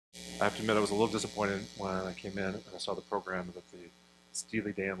I have to admit I was a little disappointed when I came in and I saw the program that the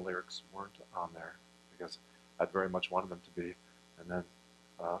Steely Dan lyrics weren't on there because I'd very much wanted them to be. And then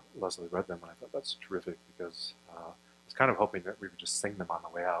Leslie read them and I thought that's terrific because I was kind of hoping that we would just sing them on the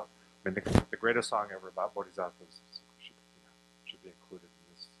way out. I mean, the greatest song ever about bodhisattvas should be included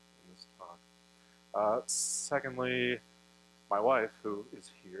in this talk. Secondly, my wife, who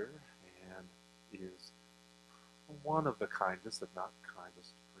is here and is one of the kindest, if not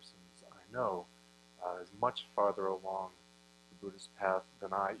kindest, persons I know, is much farther along the Buddhist path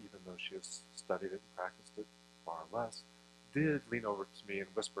than I, even though she has studied it and practiced it far less, did lean over to me and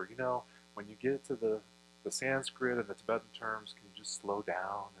whisper, you know, when you get to the Sanskrit and the Tibetan terms, can you just slow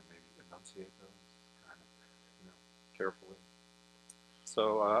down and maybe enunciate those kind of, carefully?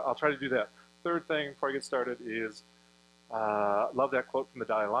 So I'll try to do that. Third thing before I get started is, love that quote from the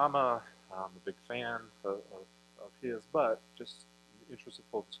Dalai Lama. I'm a big fan of his, but just in the interest of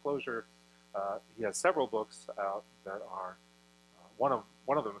full disclosure, he has several books out that are, one of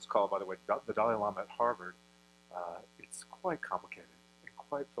them is called, by the way, The Dalai Lama at Harvard. It's quite complicated and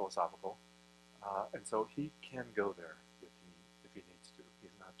quite philosophical, and so he can go there if he needs to.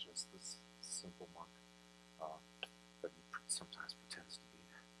 He's not just this simple monk that he sometimes pretends to be.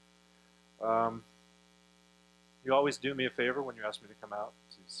 You always do me a favor when you ask me to come out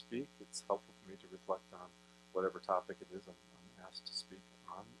to speak. It's helpful for me to reflect on whatever topic it is I'm asked to speak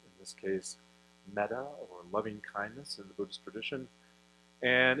on. In this case, metta, or loving kindness in the Buddhist tradition.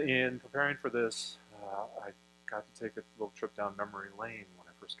 And in preparing for this, I got to take a little trip down memory lane when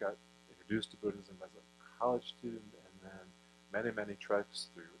I first got introduced to Buddhism as a college student, and then many treks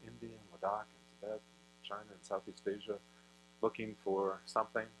through India and Ladakh and Tibet and China and Southeast Asia, looking for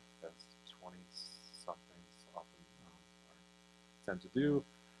something, as 20-somethings often tend to do.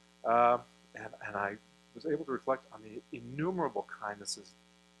 And I was able to reflect on the innumerable kindnesses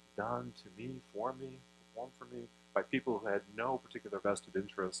done to me, performed for me, by people who had no particular vested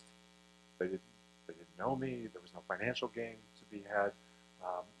interest. They didn't know me. There was no financial gain to be had.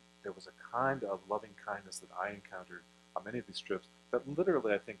 There was a kind of loving kindness that I encountered on many of these trips that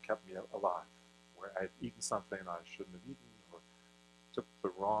literally, I think, kept me alive, where I had eaten something I shouldn't have eaten, or took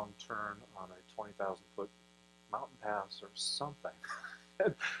the wrong turn on a 20,000-foot mountain pass or something.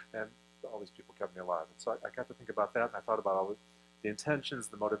 and all these people kept me alive. And so I got to think about that, and I thought about all the intentions,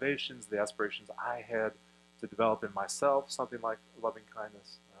 the motivations, the aspirations I had to develop in myself something like loving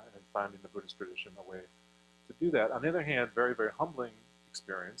kindness, and finding the Buddhist tradition a way to do that. On the other hand, very humbling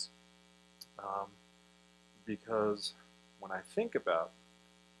experience, because when I think about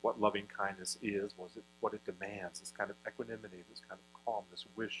what loving kindness is, what it demands, this kind of equanimity, this kind of calm, this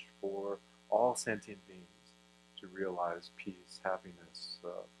wish for all sentient beings to realize peace, happiness,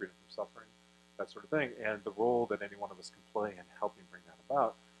 freedom from suffering, that sort of thing, and the role that any one of us can play in helping bring that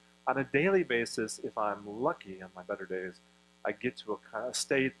about. On a daily basis, if I'm lucky on my better days, I get to a kind of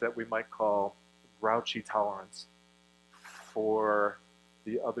state that we might call grouchy tolerance for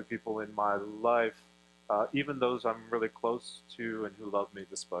the other people in my life, even those I'm really close to and who love me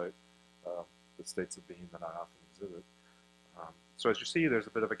despite the states of being that I often exhibit. So as you see, there's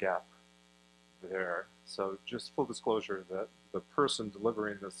a bit of a gap there. So just full disclosure that the person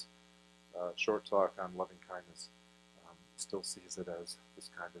delivering this short talk on loving kindness still sees it as this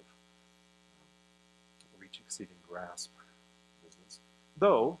kind of reach-exceeding grasp business.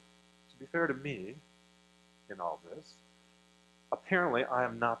 Though, to be fair to me in all this, apparently I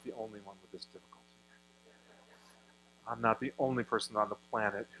am not the only one with this difficulty. I'm not the only person on the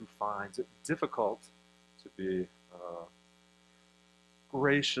planet who finds it difficult to be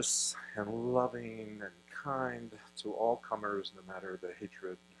gracious and loving and kind to all comers, no matter the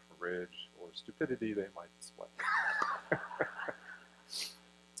hatred, rage, or stupidity they might display.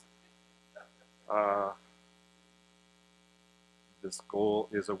 This goal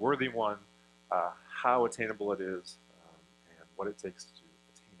is a worthy one. How attainable it is, and what it takes to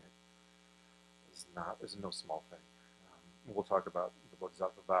attain it is no small thing. We'll talk about the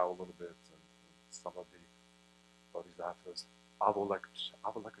Bodhisattva vow a little bit, and some of the Bodhisattvas.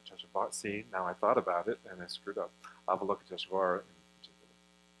 Avalokiteshvara. See, now I thought about it and I screwed up. Avalokiteshvara in particular.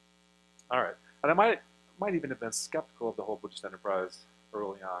 All right, and I might even have been skeptical of the whole Buddhist enterprise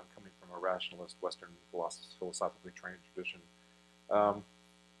early on, coming from a rationalist, Western philosophically trained tradition.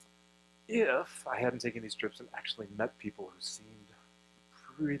 If I hadn't taken these trips and actually met people who seemed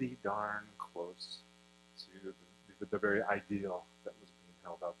pretty darn close to the very ideal that was being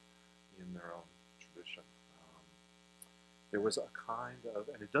held up in their own tradition. There was a kind of,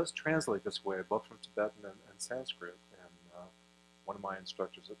 and it does translate this way, both from Tibetan and Sanskrit, and one of my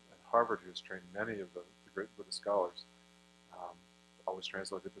instructors at Harvard, who has trained many of the great Buddhist scholars, always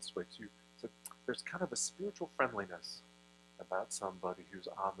translate it this way too. So there's kind of a spiritual friendliness about somebody who's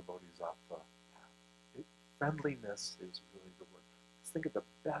on the Bodhisattva path. Friendliness is really the word. Let's think of the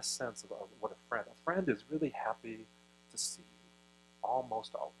best sense of what a friend. A friend is really happy to see you,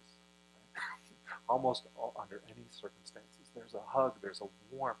 almost always. Right? Almost under any circumstances. There's a hug, there's a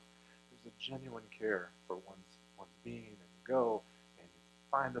warmth, there's a genuine care for one's being, and you go and you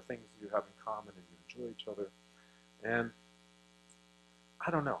find the things you have in common and you enjoy each other. And I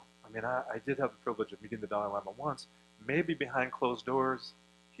don't know. I mean, I did have the privilege of meeting the Dalai Lama once. Maybe behind closed doors,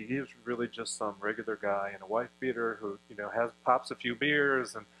 he is really just some regular guy in a wife beater who, pops a few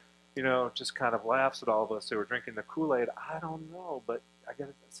beers and, just kind of laughs at all of us who are drinking the Kool-Aid. I don't know, but I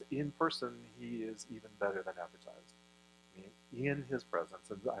guess in person, he is even better than advertised. I mean, in his presence,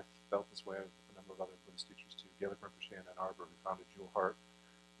 and I felt this way with a number of other Buddhist teachers too. Gelek Rinpoche in Ann Arbor, who founded Jewel Heart,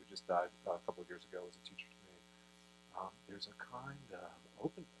 who just died a couple of years ago, was a teacher to me. There's a kind of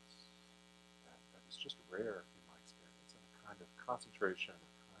openness that is just rare in my experience, and a kind of concentration,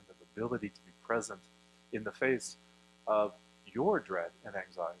 a kind of ability to be present in the face of your dread and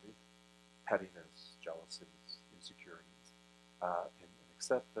anxiety, pettiness, jealousies, insecurities, and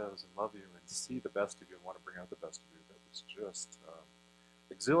accept those and love you and see the best of you and want to bring out the best of you. That was just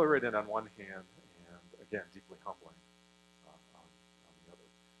exhilarating on one hand and, again, deeply humbling on the other.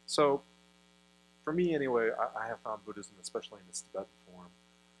 So, for me, anyway, I have found Buddhism, especially in its Tibetan form,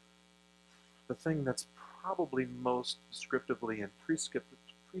 the thing that's probably most descriptively and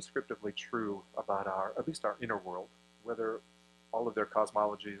prescriptively true about at least our inner world, whether all of their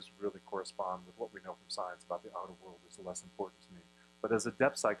cosmologies really correspond with what we know from science about the outer world is less important to me. But as a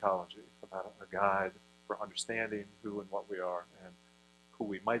depth psychology, about a guide for understanding who and what we are and who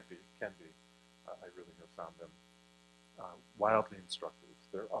we might be, can be, I really have found them wildly instructive.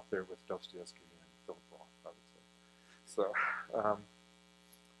 They're up there with Dostoevsky and Philip Roth, I would say. So,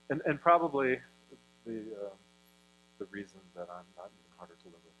 and probably the reason that I'm not even harder to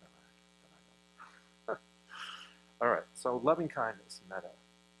live with than I know. All right, so loving kindness, metta.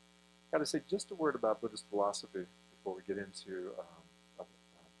 Got to say just a word about Buddhist philosophy before we get into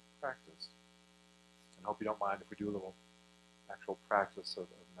practice. And I hope you don't mind if we do a little actual practice of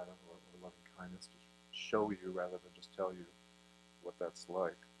metta or loving kindness to show you rather than just tell you what that's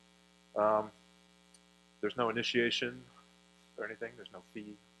like. There's no initiation or anything. There's no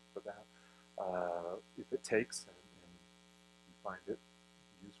fee for that. If it takes and you find it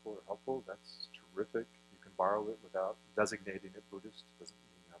useful or helpful, that's terrific. You can borrow it without designating it Buddhist. It doesn't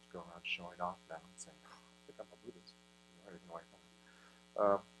mean you have to go around showing off now and saying, oh, I think I'm a Buddhist, or anything like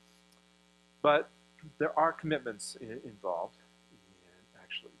that. But there are commitments involved in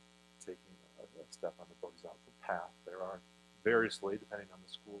actually taking a step on the Bodhisattva path. There are variously, depending on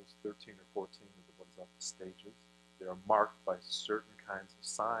the schools, 13 or 14 of the Bodhisattva stages. They are marked by certain kinds of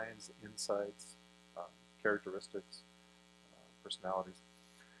signs, insights, characteristics, personalities.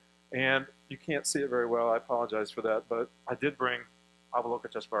 And you can't see it very well, I apologize for that, but I did bring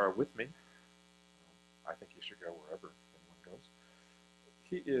Avalokiteshvara with me. I think he should go wherever anyone goes.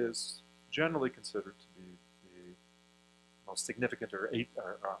 He is generally considered to be the most significant or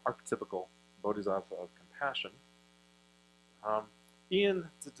archetypical Bodhisattva of compassion. In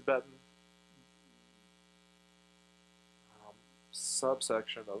the Tibetan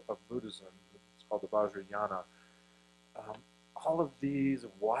subsection of Buddhism, it's called the Vajrayana, all of these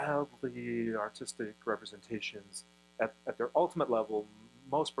wildly artistic representations, at their ultimate level,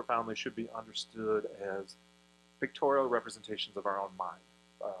 most profoundly should be understood as pictorial representations of our own mind,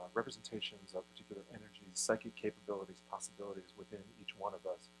 representations of particular energies, psychic capabilities, possibilities within each one of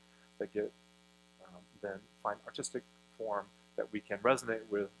us that get then find artistic form that we can resonate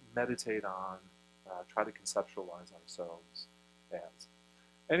with, meditate on, try to conceptualize ourselves as.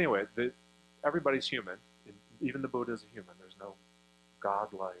 Anyway, everybody's human. Even the Buddha is a human. There's no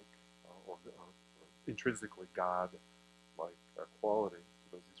godlike or intrinsically God-like quality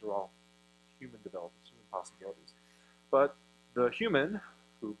to those. These are all human developments, human possibilities. But the human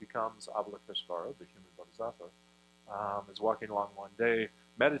who becomes Avalokiteshvara, the human Bodhisattva, is walking along one day,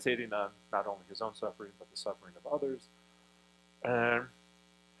 meditating on not only his own suffering, but the suffering of others. And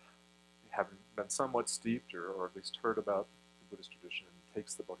having been somewhat steeped, or at least heard about the Buddhist tradition,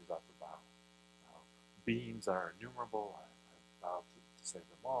 takes the Bodhisattva vow. Beings are innumerable. I vow to save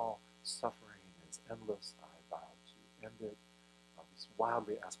them all. Suffering is endless. I vow to end it. These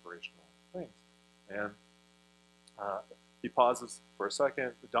wildly aspirational things. And he pauses for a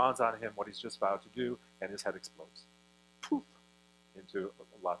second. It dawns on him what he's just vowed to do, and his head explodes. Poof! Into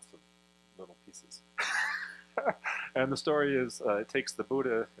lots of little pieces. And the story is, it takes the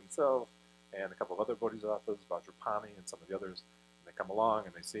Buddha himself and a couple of other bodhisattvas, Vajrapani and some of the others, and they come along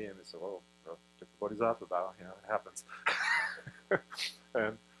and they see him, they say, "Well, took the Bodhisattva vow, you know, it happens."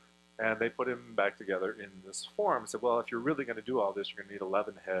 and they put him back together in this form. Said, "Well, if you're really going to do all this, you're going to need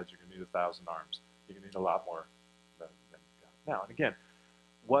 11 heads. You're going to need 1,000 arms. You're going to need a lot more than you've got now." And again,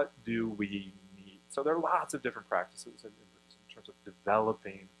 what do we need? So there are lots of different practices in terms of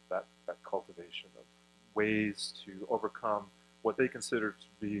developing that cultivation of ways to overcome what they consider to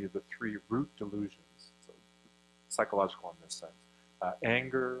be the 3 root delusions, so psychological in this sense: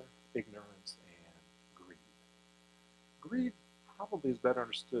 anger, ignorance, and greed. Greed probably is better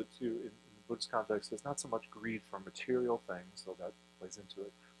understood too in the Buddhist context. It's not so much greed for material things, though that plays into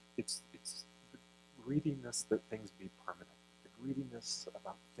it. It's the greediness that things be permanent, the greediness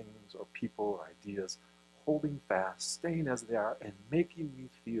about things or people or ideas holding fast, staying as they are, and making me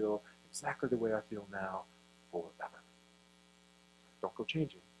feel exactly the way I feel now forever. Don't go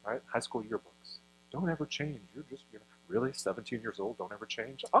changing, right? High school yearbooks. Don't ever change. You're just, really 17 years old, don't ever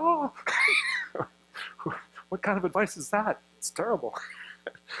change? Oh! What kind of advice is that? It's terrible.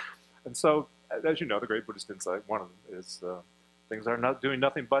 And so, as you know, the great Buddhist insight, one of them is things are not doing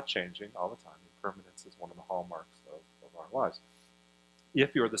nothing but changing all the time. Impermanence is one of the hallmarks of our lives.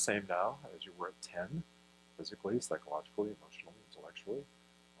 If you're the same now as you were at 10, physically, psychologically, emotionally, intellectually,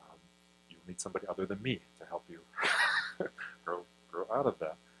 you'll need somebody other than me to help you grow out of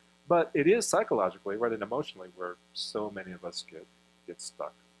that. But it is psychologically, rather than emotionally, where so many of us get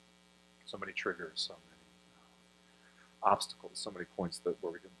stuck. So many triggers, so many obstacles, so many points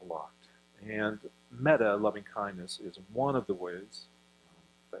where we get blocked. And metta, loving kindness, is one of the ways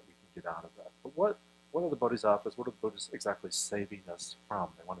that we can get out of that. But what are the bodhisattvas, what are the Buddhists exactly saving us from?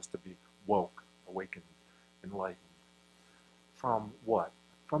 They want us to be woke, awakened, enlightened. From what?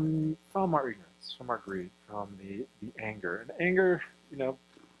 From our ignorance, from our greed, from the anger. And anger,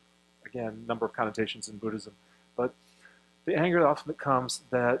 again, number of connotations in Buddhism, but the anger often comes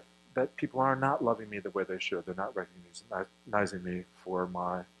that people are not loving me the way they should. They're not recognizing me for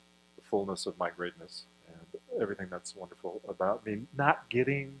the fullness of my greatness and everything that's wonderful about me. Not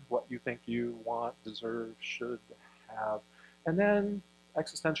getting what you think you want, deserve, should have. And then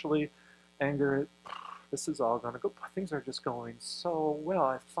existentially, anger, this is all going to go. Things are just going so well.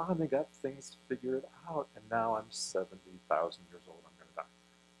 I finally got things figured out, and now I'm 70,000 years old. I'm going to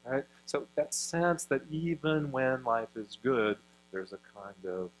die. Right? So that sense that even when life is good, there's a kind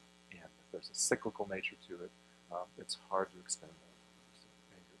of end. There's a cyclical nature to it. It's hard to extend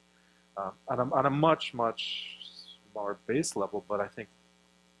that anger. On a much, much more base level, but I think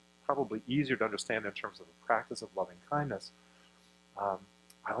probably easier to understand in terms of the practice of loving kindness,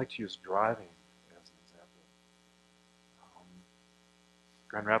 I like to use driving as an example.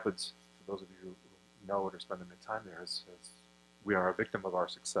 Grand Rapids, for those of you who know it or spend any time there, we are a victim of our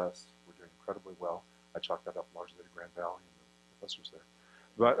success. We're doing incredibly well. I chalk that up largely to Grand Valley and the professors there.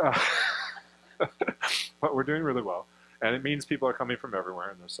 But we're doing really well. And it means people are coming from everywhere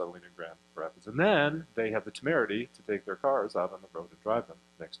and they're settling in Grand Rapids. And then they have the temerity to take their cars out on the road and drive them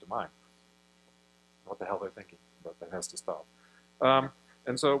next to mine. What the hell they're thinking, but that has to stop.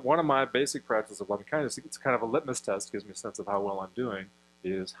 And so one of my basic practices of loving kindness, it's kind of a litmus test, gives me a sense of how well I'm doing,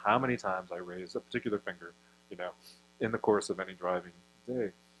 is how many times I raise a particular finger, in the course of any driving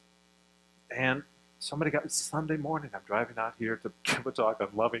day. And somebody got Sunday morning, I'm driving out here to give a talk on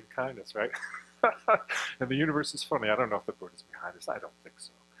loving kindness, right? And the universe is funny. I don't know if the Buddha's behind this. I don't think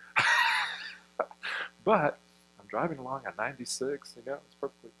so. But I'm driving along on 96, it's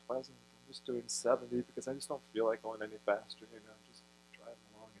perfectly pleasant. I'm just doing 70 because I just don't feel like going any faster, just driving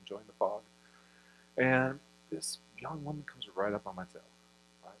along, enjoying the fog. And this young woman comes right up on my tail,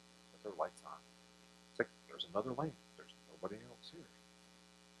 right, with her lights on. It's like, there's another lane. There's nobody else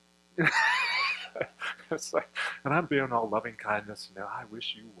here. It's like, and I'm being all loving kindness, I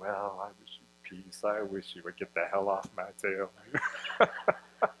wish you well, I wish you peace, I wish you would get the hell off my tail.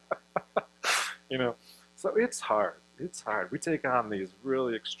 So it's hard. It's hard. We take on these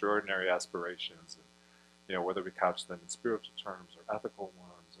really extraordinary aspirations, and, whether we couch them in spiritual terms or ethical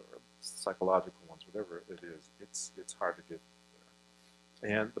ones or psychological ones, whatever it is, it's hard to get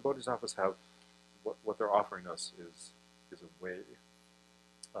there. And the Bodhisattvas have, what they're offering us is a way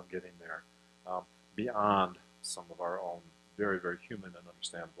of getting there, beyond some of our own very, very human and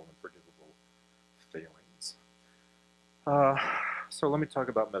understandable and forgivable failings. So let me talk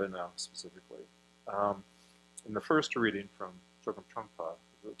about metta now specifically. In the first reading from Chogyam Trungpa,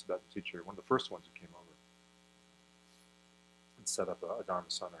 the Tibetan teacher, one of the first ones who came over and set up a Dharma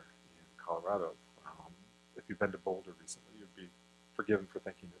center in Colorado. If you've been to Boulder recently, you'd be forgiven for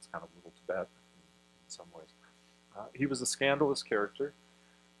thinking it's kind of little Tibet in some ways. He was a scandalous character,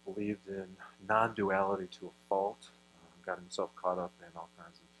 believed in non-duality to a fault, got himself caught up in all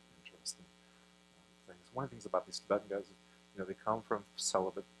kinds of interesting things. One of the things about these Tibetan guys is, they come from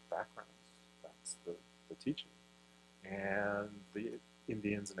celibate backgrounds. That's the teaching. And the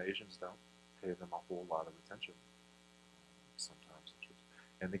Indians and Asians don't pay them a whole lot of attention sometimes.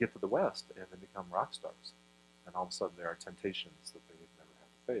 And they get to the West and they become rock stars. And all of a sudden there are temptations that they never have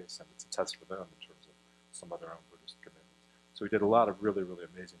to face, and it's a test for them in terms of some of their own Buddhist commitments. So he did a lot of really, really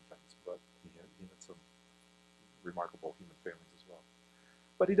amazing things, but he had some remarkable human failings as well.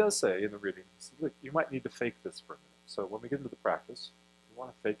 But he does say in the reading, look, you might need to fake this for a minute. So when we get into the practice, you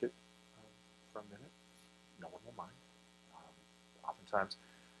want to fake it for a minute. No one will mind. Oftentimes,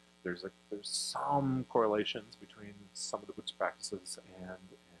 there's some correlations between some of the Buddhist practices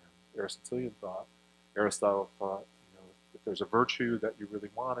and Aristotelian thought. Aristotle thought, if there's a virtue that you really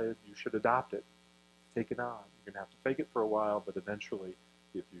wanted, you should adopt it, take it on. You're going to have to fake it for a while, but eventually,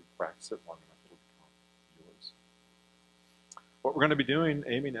 if you practice it long enough, it'll become yours. What we're going to be doing,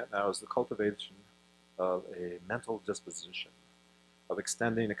 aiming at now, is the cultivation of a mental disposition, of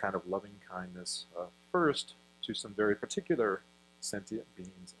extending a kind of loving kindness, first to some very particular sentient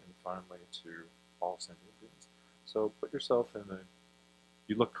beings, and finally to all sentient beings. So put yourself in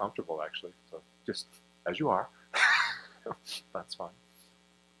you look comfortable actually, so just as you are, that's fine.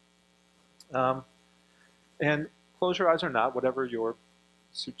 And close your eyes or not, whatever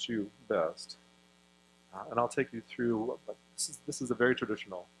suits you best. And I'll take you through, but this is a very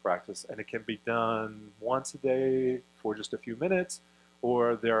traditional practice, and it can be done once a day for just a few minutes,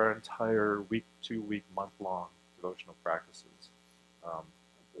 or there are entire week, 2-week, month-long devotional practices.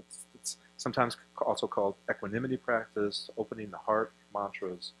 It's sometimes also called equanimity practice, opening the heart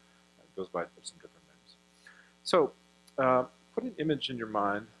mantras. It goes by some different names. So put an image in your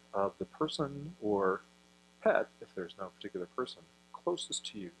mind of the person or pet, if there's no particular person, closest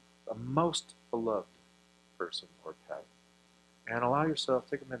to you, the most beloved person or pet. And allow yourself,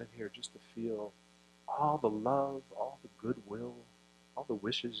 take a minute here just to feel all the love, all the goodwill, all the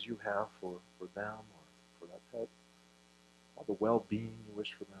wishes you have for them or for that pet, all the well-being you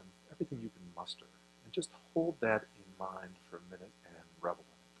wish for them, everything you can muster. And just hold that in mind for a minute and revel in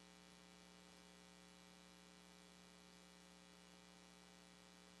it.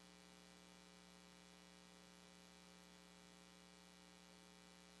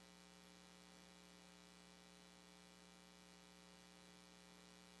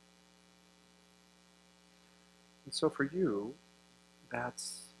 And so for you,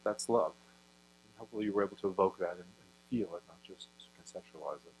 that's love. And hopefully you were able to evoke that and feel it, not just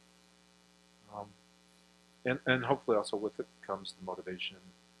conceptualize it. And hopefully also with it comes the motivation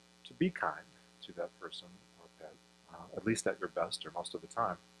to be kind to that person or pet, at least at your best or most of the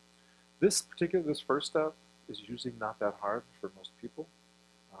time. This first step is usually not that hard for most people.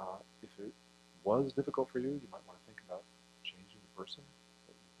 If it was difficult for you, you might want to think about changing the person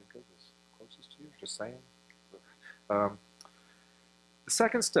that you think of as closest to you, just saying. The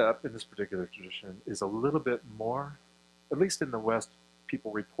second step in this particular tradition is a little bit more, at least in the West,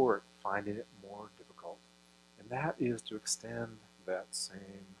 people report finding it more difficult. And that is to extend that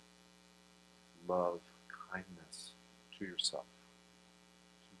same love, kindness to yourself,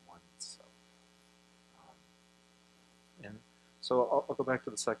 to oneself. And so I'll go back to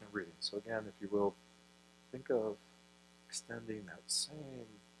the second reading. So again, if you will, think of extending that same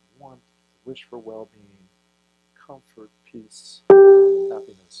want, wish for well-being, comfort, peace,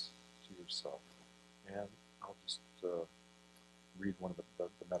 happiness to yourself. And I'll just read one of the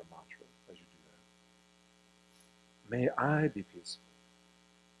Metta mantra as you do that. May I be peaceful.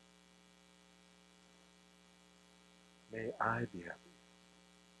 May I be happy.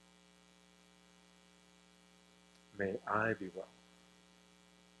 May I be well.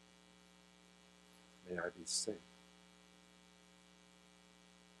 May I be safe.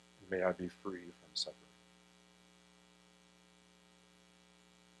 And may I be free from suffering.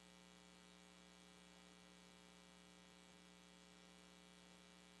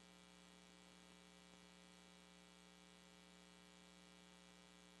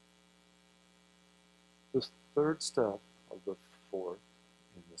 This third step of the fourth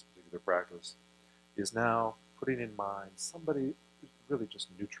in this particular practice is now putting in mind somebody who's really just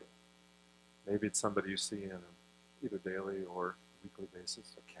neutral. Maybe it's somebody you see on either daily or weekly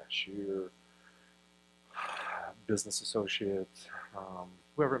basis, a cashier, business associate,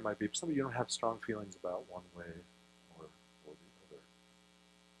 whoever it might be, somebody you don't have strong feelings about one way or the other.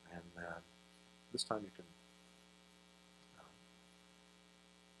 And then this time you can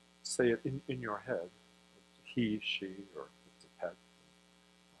say it in your head. He, she, or if it's a pet.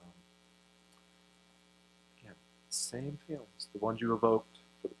 Again, same feelings, the ones you evoked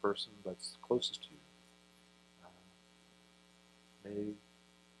for the person that's closest to you. may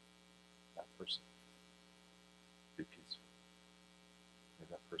that person be peaceful. May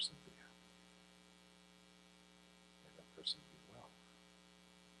that person be happy. May that person be well.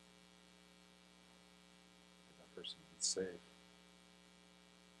 May that person be safe.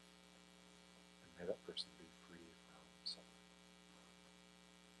 And may that person be free from suffering.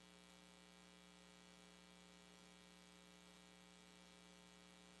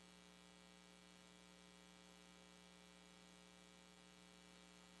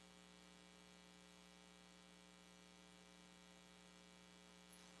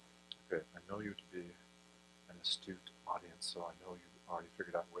 Okay, I know you to be an astute audience, so I know you've already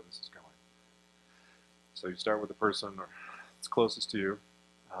figured out where this is going. So you start with the person that's closest to you,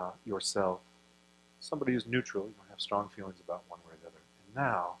 yourself, somebody who's neutral, you don't have strong feelings about one way or the other. And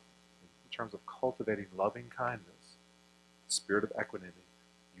now, in terms of cultivating loving kindness, the spirit of equanimity,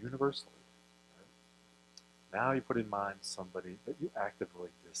 universally, right? Now you put in mind somebody that you actively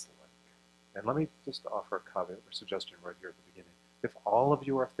dislike. And let me just offer a caveat or suggestion right here at the beginning. If all of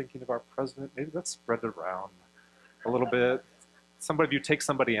you are thinking of our president, maybe let's spread it around a little bit. Somebody of you take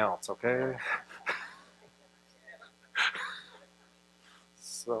somebody else, okay?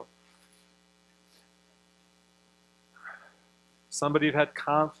 So, somebody you've had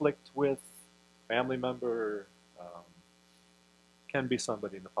conflict with, family member, can be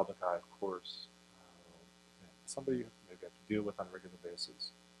somebody in the public eye, of course. Somebody you maybe have to deal with on a regular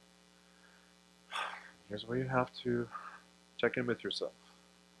basis. Here's where you have to check in with yourself.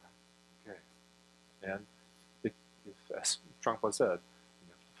 Okay. And if as Trungpa said,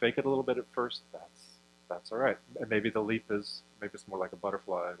 fake it a little bit at first, that's all right. And maybe the leap is, maybe it's more like a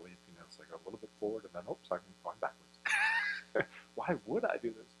butterfly leap, it's like a little bit forward and then, oops, I'm going backwards. Why would I do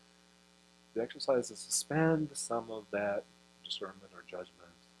this? The exercise is to suspend some of that discernment or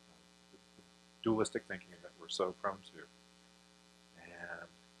judgment, the dualistic thinking that we're so prone to, and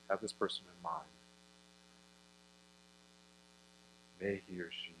have this person in mind. May he or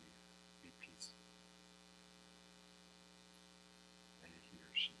she be peaceful. May he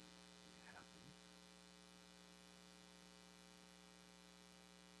or she be happy.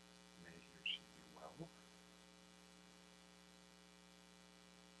 May he or she be well.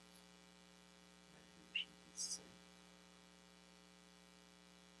 May he or she be safe.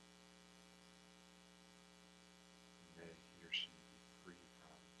 May he or she be free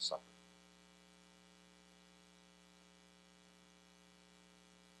from suffering.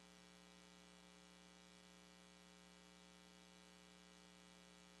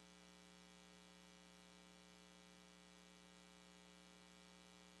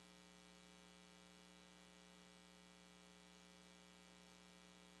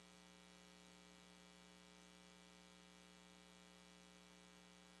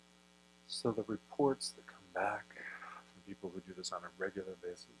 So the reports that come back from people who do this on a regular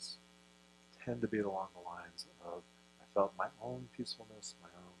basis tend to be along the lines of, I felt my own peacefulness, my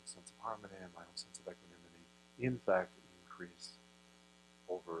own sense of harmony, and my own sense of equanimity, in fact, increase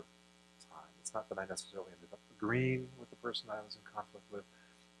over time. It's not that I necessarily ended up agreeing with the person I was in conflict with,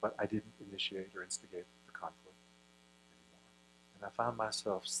 but I didn't initiate or instigate the conflict anymore. And I found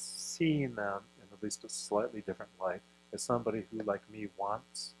myself seeing them in at least a slightly different light as somebody who, like me,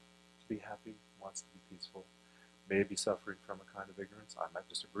 wants to be happy, wants to be peaceful, may be suffering from a kind of ignorance. I might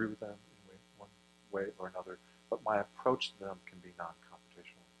disagree with them in one way or another, but my approach to them can be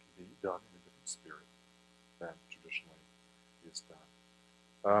non-confrontational, can be done in a different spirit than traditionally is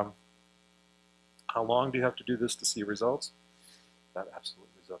done. How long do you have to do this to see results? That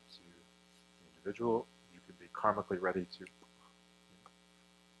absolutely is up to the individual. You could be karmically ready to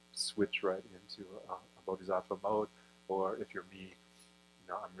switch right into a bodhisattva mode, or if you're me,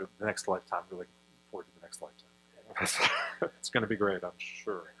 the next lifetime, really looking forward to the next lifetime. It's going to be great, I'm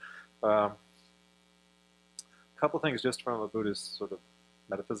sure. A couple things just from a Buddhist sort of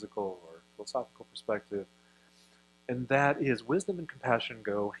metaphysical or philosophical perspective, and that is wisdom and compassion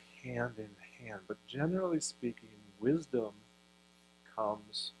go hand in hand, but generally speaking, wisdom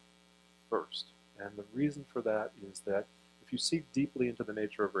comes first. And the reason for that is that if you see deeply into the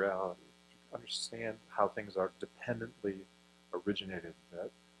nature of reality, if you understand how things are dependently originated, that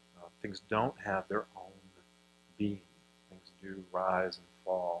things don't have their own being, things do rise and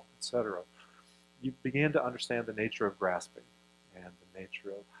fall, etc., you begin to understand the nature of grasping and the nature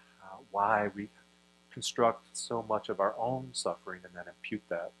of why we construct so much of our own suffering and then impute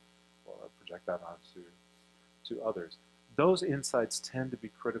that or project that onto others. Those insights tend to be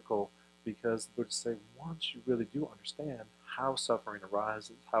critical because the Buddhists say once you really do understand how suffering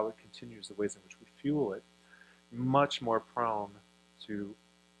arises, how it continues, the ways in which we fuel it, much more prone to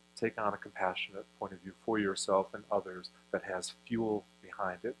take on a compassionate point of view for yourself and others that has fuel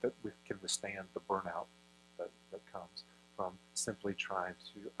behind it, that can withstand the burnout that comes from simply trying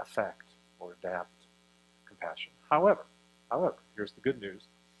to affect or adapt compassion. However, here's the good news.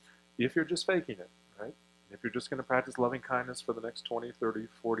 If you're just faking it, right? If you're just going to practice loving kindness for the next 20, 30,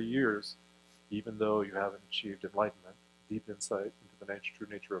 40 years, even though you haven't achieved enlightenment, deep insight into the true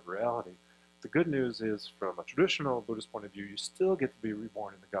nature of reality, the good news is, from a traditional Buddhist point of view, you still get to be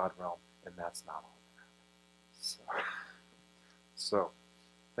reborn in the God realm, and that's not all there. So,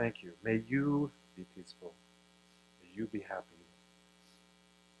 thank you. May you be peaceful. May you be happy.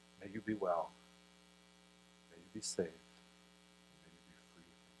 May you be well. May you be safe.